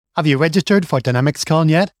Have you registered for DynamicsCon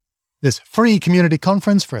yet? This free community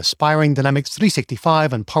conference for aspiring Dynamics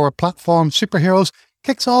 365 and Power Platform superheroes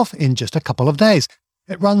kicks off in just a couple of days.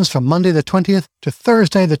 It runs from Monday the 20th to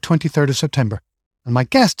Thursday the 23rd of September. And my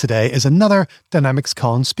guest today is another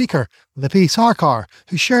DynamicsCon speaker, Lipi Sarkar,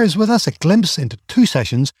 who shares with us a glimpse into 2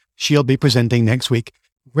 sessions she'll be presenting next week.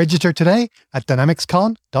 Register today at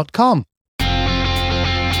dynamicscon.com.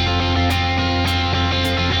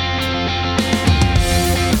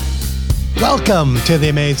 Welcome to the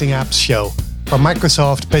Amazing Apps Show for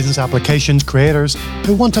Microsoft Business Applications creators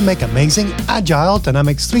who want to make amazing, agile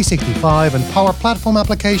Dynamics 365 and Power Platform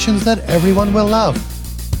applications that everyone will love.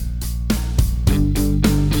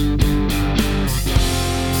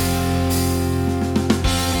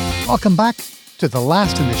 Welcome back to the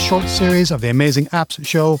last in this short series of the Amazing Apps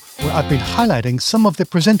Show, where I've been highlighting some of the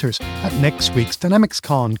presenters at next week's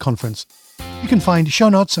DynamicsCon conference. You can find show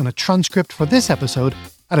notes and a transcript for this episode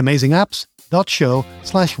at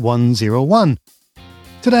amazingapps.show/101.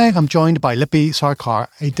 Today, I'm joined by Lipi Sarkar,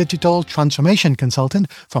 a digital transformation consultant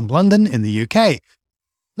from London in the UK.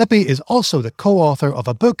 Lipi is also the co-author of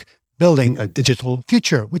a book, Building a Digital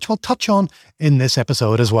Future, which we'll touch on in this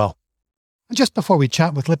episode as well. And just before we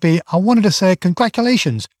chat with Lipi, I wanted to say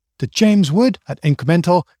congratulations to James Wood at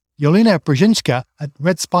Incremental, Yolina Brzezinska at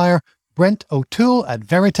Redspire, Brent O'Toole at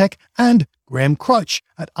Veritech, and Graham Crouch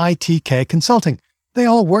at ITK Consulting. They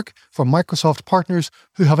all work for Microsoft partners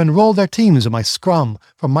who have enrolled their teams in my Scrum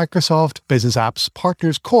for Microsoft Business Apps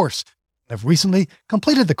Partners course. I've recently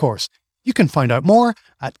completed the course. You can find out more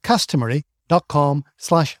at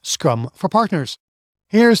customary.com/Scrum for partners.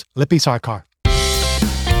 Here's Lipi Sarkar.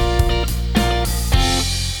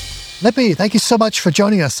 Lipi, thank you so much for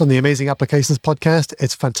joining us on the Amazing Applications podcast.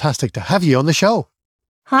 It's fantastic to have you on the show.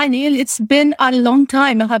 Hi, Neil. It's been a long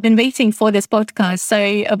time. I have been waiting for this podcast.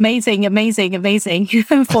 So amazing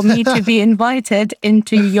for me to be invited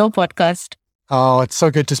into your podcast. Oh, it's so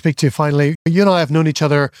good to speak to you finally. You and I have known each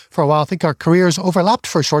other for a while. I think our careers overlapped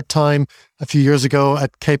for a short time a few years ago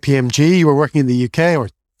at KPMG. You were working in the UK, or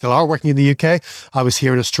still are working in the UK. I was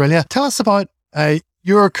here in Australia. Tell us about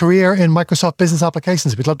your career in Microsoft Business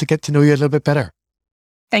Applications. We'd love to get to know you a little bit better.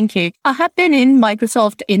 Thank you. I have been in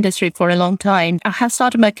Microsoft industry for a long time. I have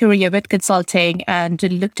started my career with consulting and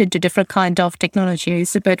looked into different kind of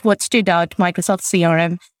technologies. But what stood out, Microsoft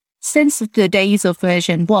CRM, since the days of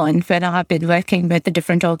version 1, when I have been working with the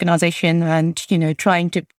different organization and, trying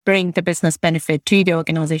to bring the business benefit to the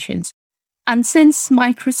organizations. And since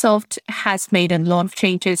Microsoft has made a lot of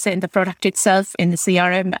changes in the product itself, in the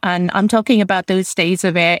CRM, and I'm talking about those days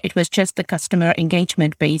where it was just the customer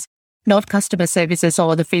engagement base, not customer services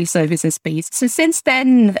or the field services piece. So since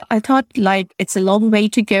then, I thought it's a long way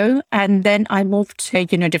to go. And then I moved to,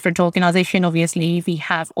 different organization. Obviously, we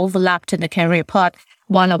have overlapped in the career path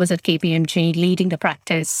while I was at KPMG leading the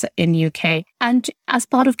practice in UK. And as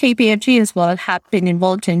part of KPMG as well, have been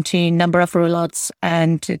involved into a number of rollouts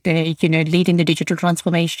and, leading the digital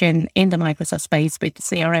transformation in the Microsoft space with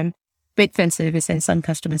CRM, with field services and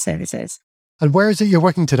customer services. And where is it you're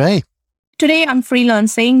working today? Today, I'm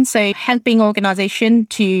freelancing, so helping organization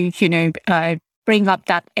to, bring up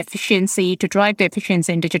that efficiency, to drive the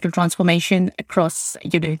efficiency in digital transformation across,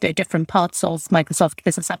 the different parts of Microsoft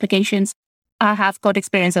Business Applications. I have got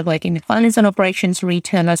experience of working with finance and operations,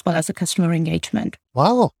 retail, as well as a customer engagement.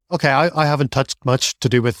 Wow. Okay. I haven't touched much to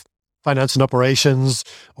do with finance and operations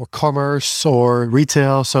or commerce or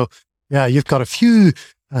retail. So yeah, you've got a few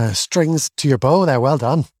strings to your bow there. Well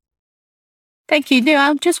done. Thank you. No,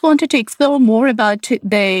 I just wanted to explore more about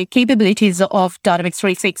the capabilities of Dynamics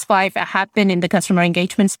 365. I have been in the customer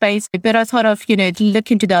engagement space, but I thought of,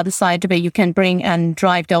 look into the other side where you can bring and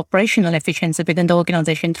drive the operational efficiency within the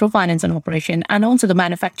organization through finance and operation, and also the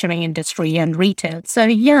manufacturing industry and retail. So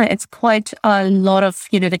yeah, it's quite a lot of,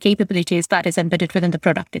 the capabilities that is embedded within the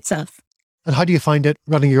product itself. And how do you find it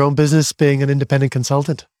running your own business, being an independent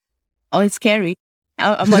consultant? Oh, it's scary.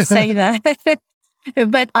 I must say that.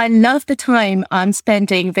 But I love the time I'm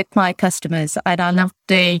spending with my customers, and I love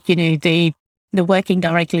the working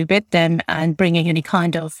directly with them and bringing any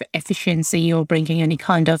kind of efficiency or bringing any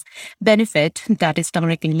kind of benefit that is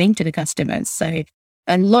directly linked to the customers. So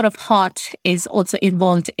a lot of heart is also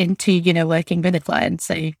involved into, working with the client.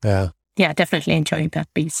 So yeah, definitely enjoying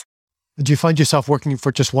that piece. Do you find yourself working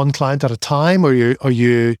for just one client at a time, or are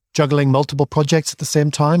you juggling multiple projects at the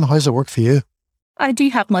same time? How does it work for you? I do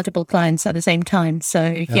have multiple clients at the same time.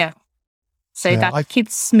 So yeah. So that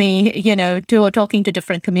keeps me, talking to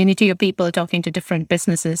different community of people, talking to different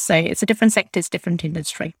businesses. So it's a different sectors, different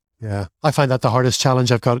industry. Yeah. I find that the hardest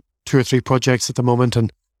challenge. I've got 2 or 3 projects at the moment,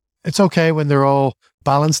 and it's okay when they're all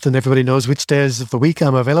balanced and everybody knows which days of the week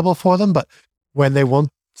I'm available for them. But when they want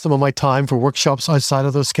some of my time for workshops outside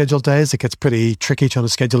of those scheduled days, it gets pretty tricky trying to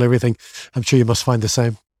schedule everything. I'm sure you must find the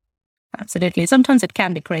same. Absolutely. Sometimes it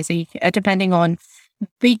can be crazy, depending on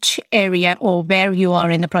which area or where you are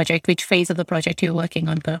in the project, which phase of the project you're working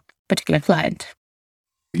on the particular client.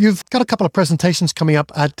 You've got a couple of presentations coming up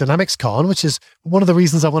at DynamicsCon, which is one of the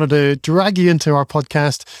reasons I wanted to drag you into our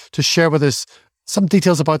podcast to share with us some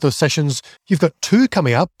details about those sessions. You've got two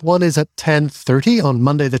coming up. One is at 10:30 on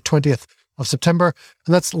Monday, the 20th of September,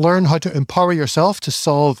 and that's Learn How to Empower Yourself to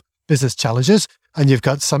Solve Business Challenges. And you've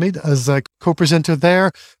got Samit as a co-presenter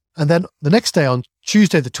there. And then the next day, on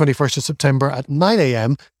Tuesday, the 21st of September at 9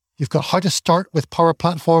 a.m., you've got How to Start with Power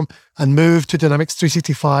Platform and Move to Dynamics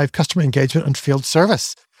 365 Customer Engagement and Field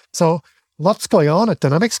Service. So lots going on at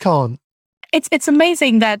DynamicsCon. It's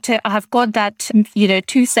amazing that I've got that,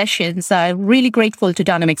 two sessions. Really grateful to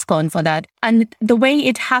DynamicsCon for that. And the way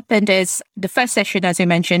it happened is the first session, as you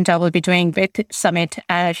mentioned, I will be doing with Samit.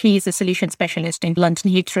 He's a solution specialist in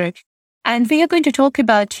London Heathrow. And we are going to talk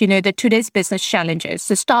about, the today's business challenges.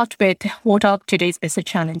 To start with, what are today's business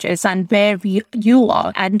challenges and where you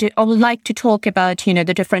are? And I would like to talk about,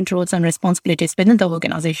 the different roles and responsibilities within the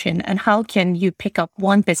organization and how can you pick up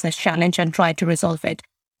one business challenge and try to resolve it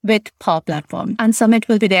with Power Platform. And Samit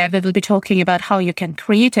will be there. We will be talking about how you can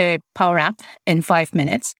create a Power App in 5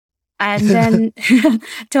 minutes. And then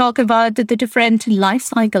talk about the different life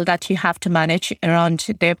cycle that you have to manage around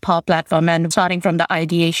their Power Platform, and starting from the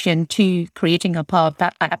ideation to creating a Power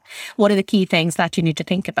App. What are the key things that you need to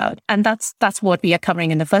think about? And that's what we are covering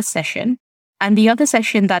in the first session. And the other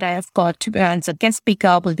session that I have got as a guest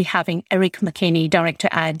speaker will be having Eric McKinney, director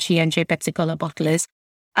at G&J Pepsi Cola Bottlers.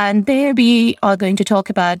 And there we are going to talk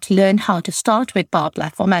about learn how to start with Power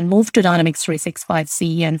Platform and move to Dynamics 365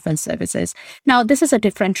 CE and Field Services. Now, this is a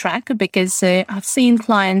different track because I've seen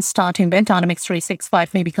clients starting with Dynamics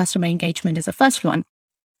 365, maybe customer engagement is the first one.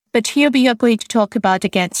 But here we are going to talk about,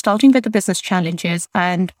 again, starting with the business challenges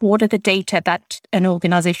and what are the data that an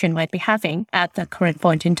organization might be having at the current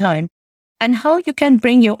point in time, and how you can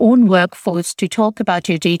bring your own workforce to talk about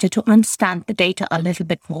your data, to understand the data a little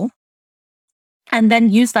bit more. And then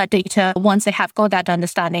use that data once they have got that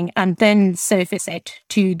understanding and then surface it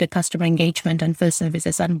to the customer engagement and field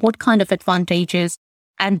services, and what kind of advantages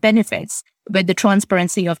and benefits with the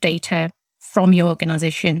transparency of data from your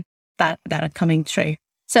organization that are coming through.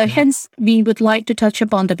 So hence, we would like to touch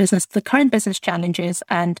upon the current business challenges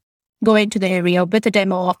and go into the area with the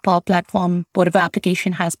demo of Power Platform, whatever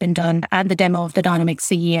application has been done, and the demo of the Dynamics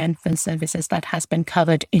CE and field services that has been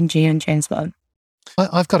covered in G&J as well.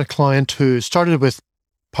 I've got a client who started with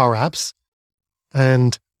Power Apps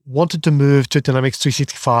and wanted to move to Dynamics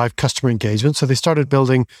 365 customer engagement. So they started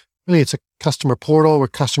building, really it's a customer portal where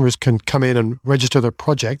customers can come in and register their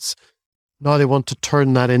projects. Now they want to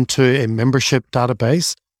turn that into a membership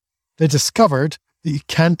database. They discovered that you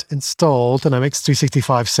can't install Dynamics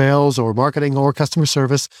 365 sales or marketing or customer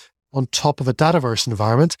service on top of a Dataverse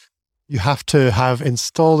environment. You have to have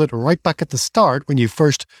installed it right back at the start when you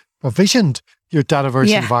first provisioned your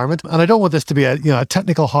Dataverse environment. And I don't want this to be a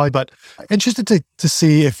technical how, but interested to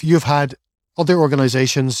see if you've had other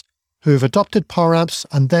organizations who have adopted Power Apps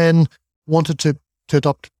and then wanted to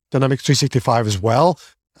adopt Dynamics 365 as well.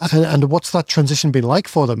 And what's that transition been like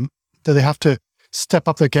for them? Do they have to step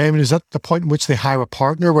up their game? And is that the point in which they hire a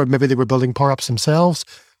partner where maybe they were building Power Apps themselves?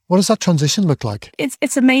 What does that transition look like?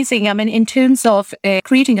 It's amazing. I mean, in terms of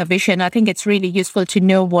creating a vision, I think it's really useful to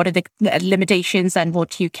know what are the limitations and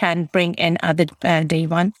what you can bring in at the day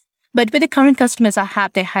one. But with the current customers I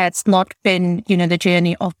have, there has not been, the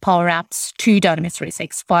journey of Power Apps to Dynamics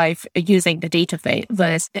 365 using the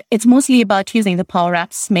Dataverse. It's mostly about using the Power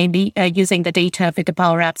Apps, mainly using the data with the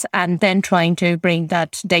Power Apps, and then trying to bring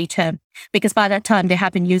that data, because by that time they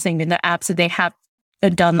have been using the apps, so they have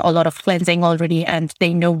done a lot of cleansing already, and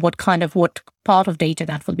they know what part of data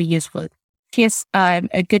that will be useful. Here's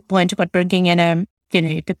a good point about bringing in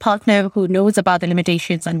the partner who knows about the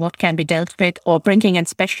limitations and what can be dealt with, or bringing in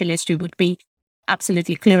specialists who would be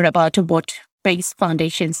absolutely clear about what base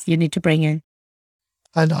foundations you need to bring in.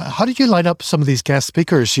 And how did you line up some of these guest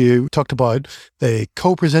speakers? You talked about the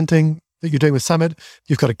co-presenting that you're doing with Samit.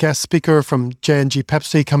 You've got a guest speaker from J&G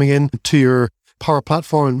Pepsi coming in to your Power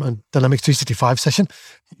Platform and Dynamics 365 session.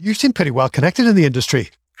 You seem pretty well connected in the industry.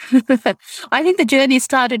 I think the journey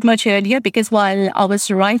started much earlier, because while I was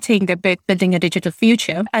writing the book, Building a Digital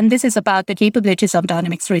Future, and this is about the capabilities of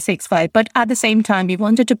Dynamics 365, but at the same time, we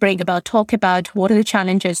wanted to talk about what are the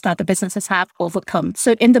challenges that the businesses have overcome.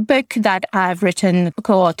 So in the book that I've written,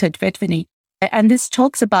 co-authored with Vinny, And this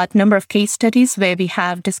talks about a number of case studies where we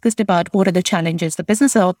have discussed about what are the challenges the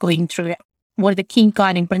businesses are going through, what are the key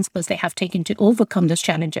guiding principles they have taken to overcome those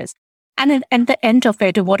challenges. And then at the end of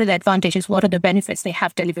it, what are the advantages, what are the benefits they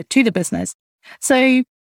have delivered to the business. So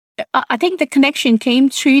I think the connection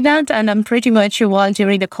came through that. And I'm pretty much, while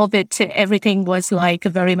during the COVID, everything was like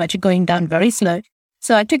very much going down very slow.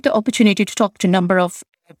 So I took the opportunity to talk to a number of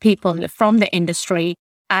people from the industry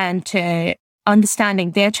and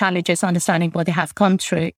understanding their challenges, understanding what they have come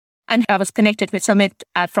through. And I was connected with Sumit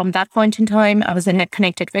from that point in time. I was then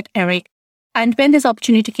connected with Eric. And when this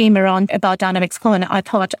opportunity came around about Dynamics Con, I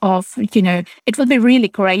thought of, it would be really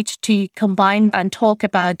great to combine and talk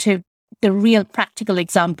about the real practical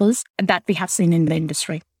examples that we have seen in the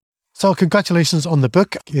industry. So congratulations on the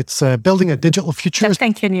book. It's Building a Digital Future.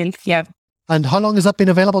 Thank you, Neil. Yeah. And how long has that been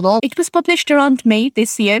available now? It was published around May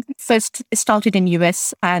this year. First started in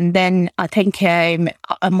US and then I think a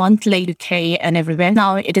month later UK and everywhere.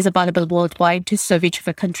 Now it is available worldwide. So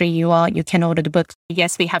whichever country you are, you can order the book.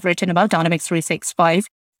 Yes, we have written about Dynamics 365,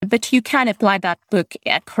 but you can apply that book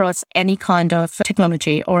across any kind of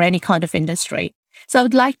technology or any kind of industry. So I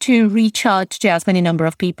would like to reach out to as many number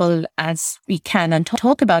of people as we can and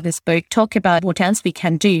talk about this book, talk about what else we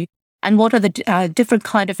can do. And what are the different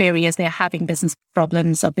kind of areas they're having business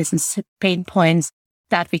problems or business pain points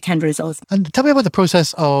that we can resolve. And tell me about the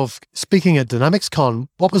process of speaking at Dynamics Con.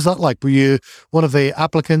 What was that like? Were you one of the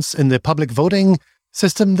applicants in the public voting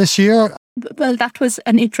system this year? Well, that was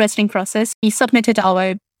an interesting process. We submitted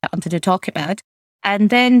our to talk about. And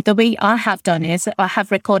then the way I have done is I have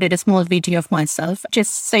recorded a small video of myself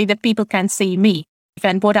just so that people can see me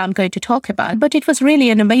and what I'm going to talk about. But it was really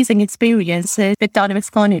an amazing experience with Dynamics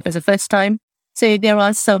Con. It was the first time. So there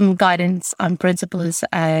are some guidance and principles.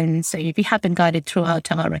 And so we have been guided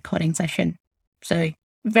throughout our recording session. So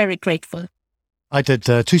very grateful. I did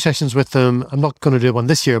 2 sessions with them. I'm not going to do one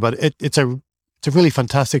this year, but it's a really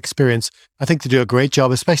fantastic experience. I think they do a great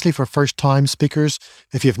job, especially for first-time speakers.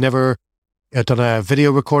 If you've never done a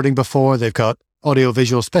video recording before, they've got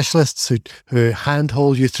audio-visual specialists who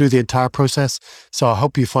handhold you through the entire process. So I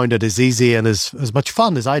hope you find it as easy and as much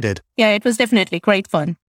fun as I did. Yeah, it was definitely great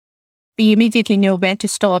fun. We immediately knew where to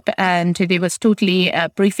stop and there was totally a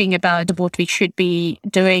briefing about what we should be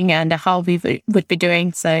doing and how we would be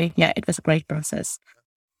doing. So yeah, it was a great process.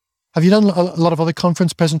 Have you done a lot of other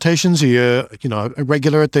conference presentations? Are you, a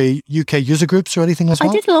regular at the UK user groups or anything as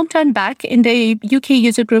well? I did a long time back in the UK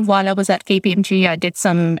user group while I was at KPMG. I did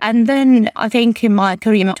some, and then I think in my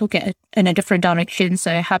career I took it in a different direction.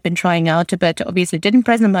 So I have been trying out, but obviously didn't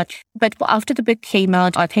present much. But after the book came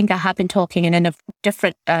out, I think I have been talking in enough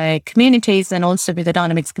different communities and also with the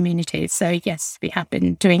Dynamics community. So yes, we have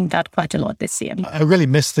been doing that quite a lot this year. I really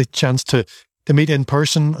miss the chance to meet in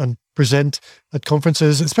person and present at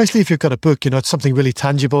conferences, especially if you've got a book, it's something really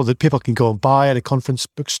tangible that people can go and buy at a conference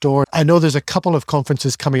bookstore. I know there's a couple of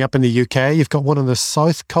conferences coming up in the UK. You've got one on the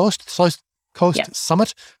South Coast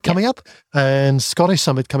Summit coming up and Scottish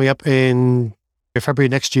Summit coming up in February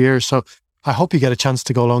next year. So I hope you get a chance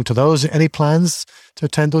to go along to those. Any plans to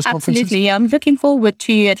attend those conferences? Absolutely. I'm looking forward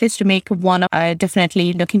to at least to make one.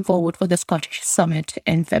 Definitely looking forward for the Scottish Summit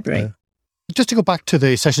in February. Yeah. Just to go back to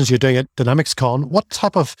the sessions you're doing at Dynamics Con, what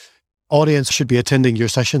type of audience should be attending your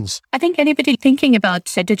sessions? I think anybody thinking about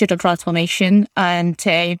digital transformation and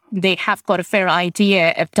they have got a fair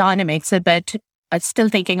idea of Dynamics, but are still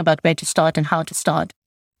thinking about where to start and how to start.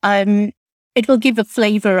 It will give a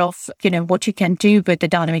flavor of, what you can do with the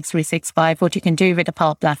Dynamics 365, what you can do with the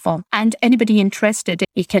Power Platform. And anybody interested,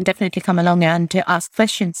 you can definitely come along and ask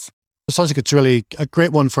questions. It sounds like it's really a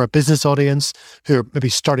great one for a business audience who are maybe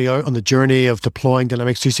starting out on the journey of deploying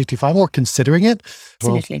Dynamics 365 or considering it.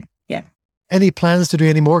 Absolutely, well, yeah. Any plans to do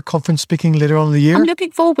any more conference speaking later on in the year? I'm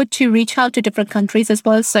looking forward to reach out to different countries as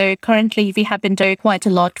well. So currently we have been doing quite a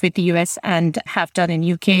lot with the US and have done in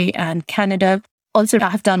UK and Canada. Also, I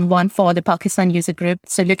have done one for the Pakistan user group.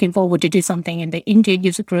 So looking forward to do something in the Indian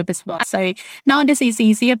user group as well. So nowadays it's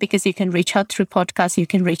easier because you can reach out through podcasts. You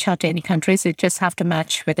can reach out to any countries. You just have to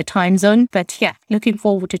match with the time zone. But yeah, looking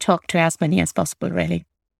forward to talk to as many as possible, really.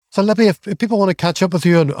 So Lipi, if people want to catch up with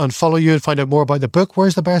you and follow you and find out more about the book,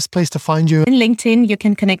 where's the best place to find you? In LinkedIn, you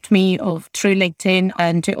can connect me through LinkedIn.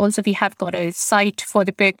 And also we have got a site for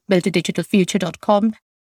the book, buildadigitalfuture.com.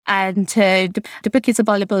 And the book is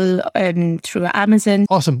available through Amazon.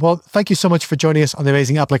 Awesome. Well, thank you so much for joining us on the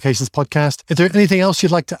Amazing Applications podcast. Is there anything else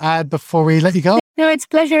you'd like to add before we let you go? No, it's a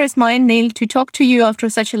pleasure. It's mine, Neil, to talk to you after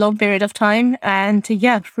such a long period of time. And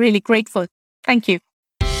yeah, really grateful. Thank you.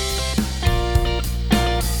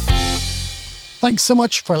 Thanks so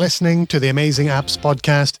much for listening to the Amazing Apps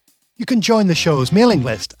podcast. you can join the show's mailing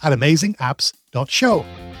list at amazingapps.show.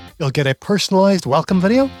 You'll get a personalised welcome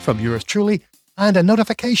video from yours truly and a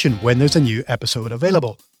notification when there's a new episode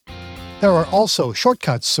available. There are also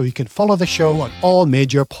shortcuts so you can follow the show on all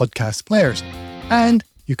major podcast players. And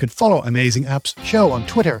you can follow Amazing Apps Show on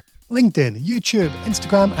Twitter, LinkedIn, YouTube,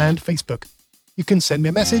 Instagram and Facebook. You can send me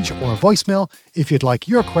a message or a voicemail if you'd like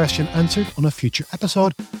your question answered on a future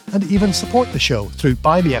episode, and even support the show through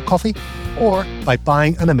Buy Me a Coffee or by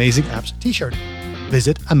buying an Amazing Apps t-shirt.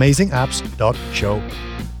 Visit amazingapps.show.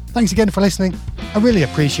 Thanks again for listening. I really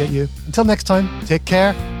appreciate you. Until next time, take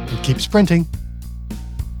care and keep sprinting.